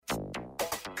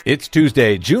It's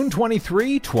Tuesday, June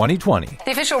 23, 2020.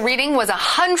 The official reading was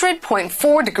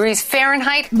 100.4 degrees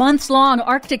Fahrenheit. Months-long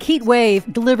Arctic heat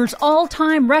wave delivers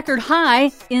all-time record high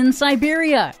in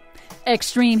Siberia.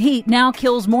 Extreme heat now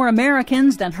kills more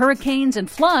Americans than hurricanes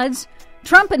and floods.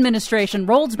 Trump administration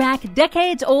rolls back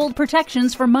decades-old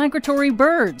protections for migratory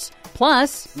birds.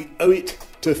 Plus, we owe it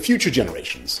to future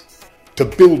generations to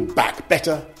build back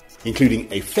better,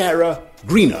 including a fairer,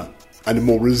 greener, and a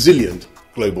more resilient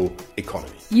global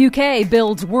economy. UK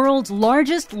builds world's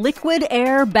largest liquid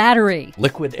air battery.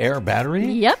 Liquid air battery?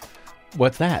 Yep,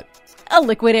 What's that? a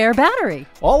liquid air battery.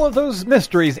 All of those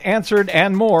mysteries answered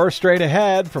and more straight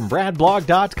ahead from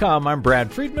BradBlog.com. I'm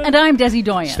Brad Friedman. And I'm Desi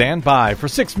Doyen. Stand by for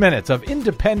 6 minutes of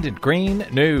independent green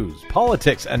news,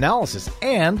 politics, analysis,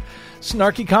 and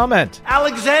snarky comment.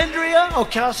 Alexandria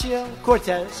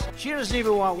Ocasio-Cortez, she doesn't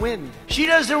even want wind. She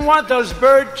doesn't want those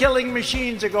bird-killing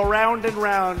machines that go round and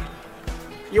round.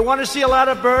 You want to see a lot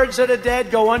of birds that are dead?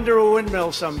 Go under a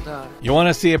windmill sometime. You want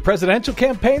to see a presidential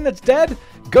campaign that's dead?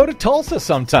 Go to Tulsa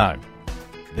sometime.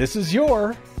 This is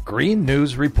your Green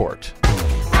News Report.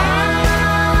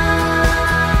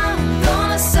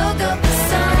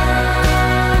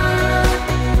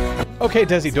 Okay,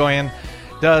 Desi Doyen,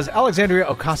 does Alexandria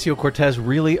Ocasio-Cortez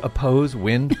really oppose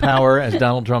wind power, as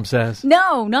Donald Trump says?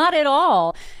 No, not at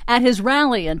all. At his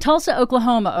rally in Tulsa,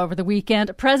 Oklahoma over the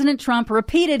weekend, President Trump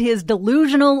repeated his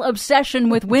delusional obsession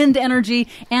with wind energy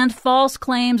and false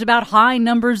claims about high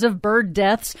numbers of bird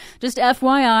deaths. Just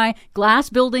FYI, glass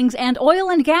buildings and oil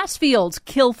and gas fields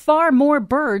kill far more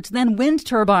birds than wind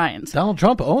turbines. Donald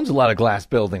Trump owns a lot of glass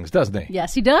buildings, doesn't he?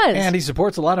 Yes, he does. And he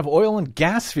supports a lot of oil and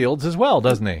gas fields as well,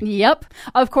 doesn't he? Yep.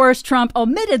 Of course, Trump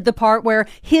omitted the part where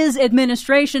his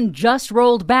administration just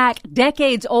rolled back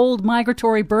decades-old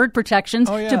migratory bird protections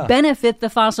to benefit the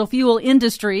fossil fuel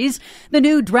industries. The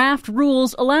new draft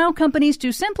rules allow companies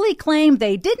to simply claim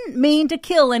they didn't mean to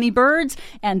kill any birds,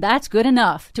 and that's good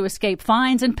enough to escape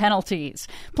fines and penalties.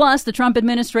 Plus, the Trump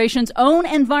administration's own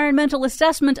environmental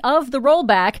assessment of the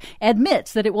rollback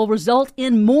admits that it will result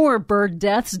in more bird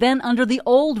deaths than under the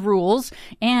old rules,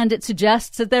 and it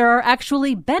suggests that there are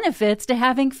actually benefits to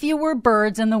having fewer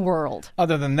birds in the world.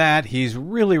 Other than that, he's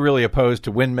really opposed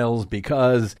to windmills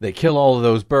because they kill all of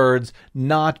those birds,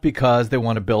 not because they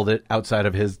want to build it outside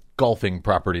of his golfing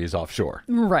properties offshore.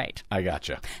 Right. I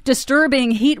gotcha.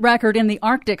 Disturbing heat record in the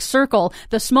Arctic Circle.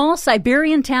 The small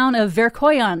Siberian town of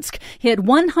Verkhoyansk hit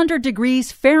 100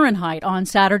 degrees Fahrenheit on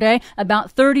Saturday,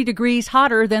 about 30 degrees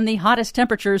hotter than the hottest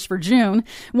temperatures for June.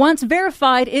 Once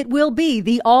verified, it will be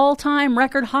the all-time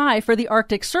record high for the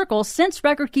Arctic Circle since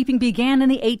record-keeping began in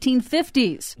the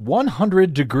 1850s.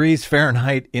 100 degrees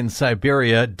Fahrenheit in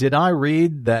Siberia. Did I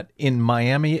read that in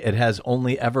Miami it has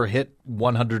only ever hit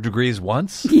 100 degrees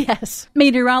once? Yes.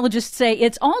 Meteorologists say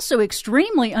it's also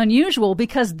extremely unusual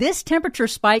because this temperature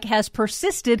spike has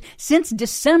persisted since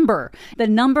December. The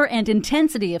number and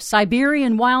intensity of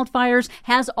Siberian wildfires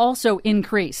has also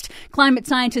increased. Climate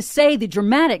scientists say the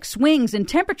dramatic swings in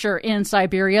temperature in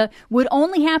Siberia would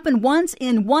only happen once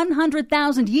in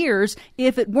 100,000 years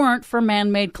if it weren't for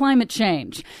man-made climate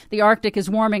change. The Arctic is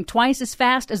warming twice as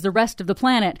fast as the rest of the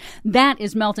planet. That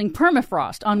is melting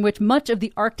permafrost on which much of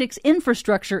the Arctic's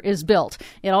infrastructure is built.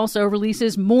 It also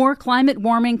releases more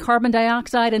climate-warming carbon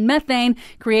dioxide and methane,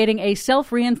 creating a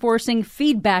self-reinforcing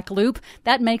feedback loop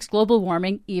that makes global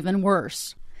warming even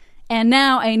worse. And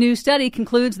now a new study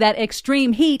concludes that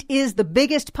extreme heat is the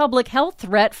biggest public health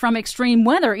threat from extreme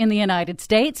weather in the United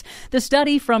States. The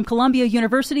study from Columbia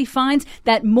University finds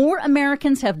that more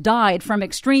Americans have died from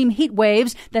extreme heat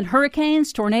waves than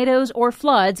hurricanes, tornadoes, or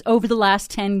floods over the last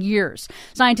 10 years.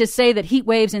 Scientists say that heat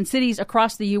waves in cities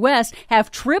across the U.S. have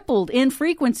tripled in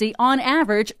frequency on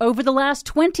average over the last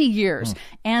 20 years,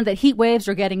 and that heat waves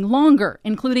are getting longer,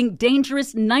 including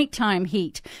dangerous nighttime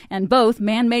heat. And both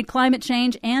man-made climate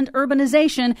change and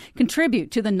urbanization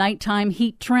contribute to the nighttime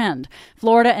heat trend.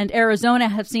 Florida and Arizona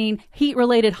have seen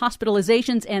heat-related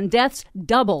hospitalizations and deaths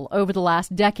double over the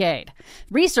last decade.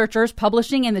 Researchers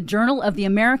publishing in the Journal of the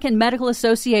American Medical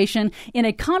Association in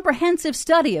a comprehensive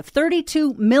study of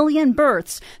 32 million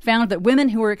births found that women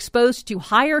who were exposed to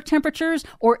higher temperatures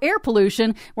or air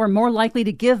pollution were more likely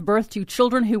to give birth to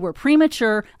children who were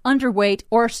premature, underweight,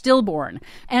 or stillborn.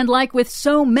 And like with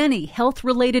so many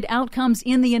health-related outcomes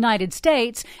in the United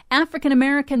States, African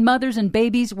American mothers and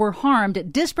babies were harmed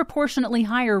at disproportionately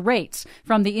higher rates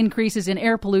from the increases in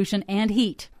air pollution and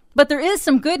heat. But there is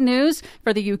some good news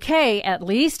for the UK, at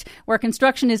least, where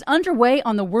construction is underway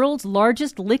on the world's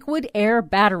largest liquid air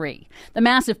battery. The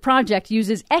massive project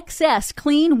uses excess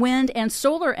clean wind and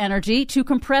solar energy to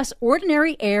compress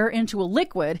ordinary air into a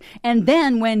liquid, and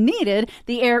then, when needed,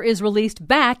 the air is released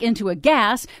back into a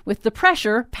gas with the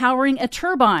pressure powering a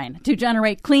turbine to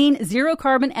generate clean,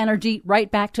 zero-carbon energy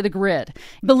right back to the grid.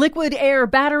 The liquid air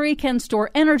battery can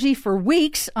store energy for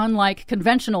weeks, unlike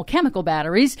conventional chemical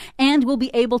batteries, and will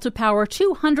be able to power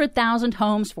 200,000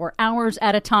 homes for hours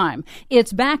at a time.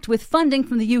 It's backed with funding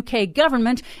from the UK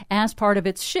government as part of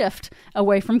its shift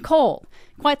away from coal.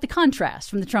 Quite the contrast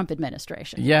from the Trump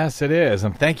administration. Yes, it is.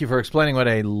 And thank you for explaining what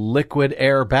a liquid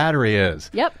air battery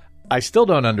is. Yep. I still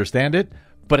don't understand it,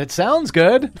 but it sounds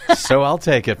good, so I'll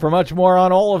take it. For much more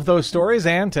on all of those stories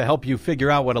and to help you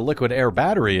figure out what a liquid air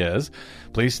battery is,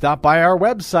 please stop by our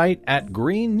website at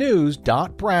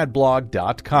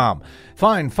greennews.bradblog.com.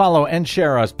 Find, follow, and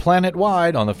share us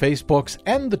planet-wide on the Facebooks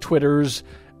and the Twitters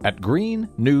at Green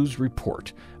News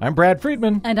Report. I'm Brad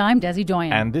Friedman. And I'm Desi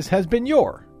Doyen. And this has been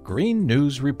your Green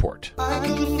News Report. I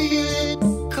can feel it.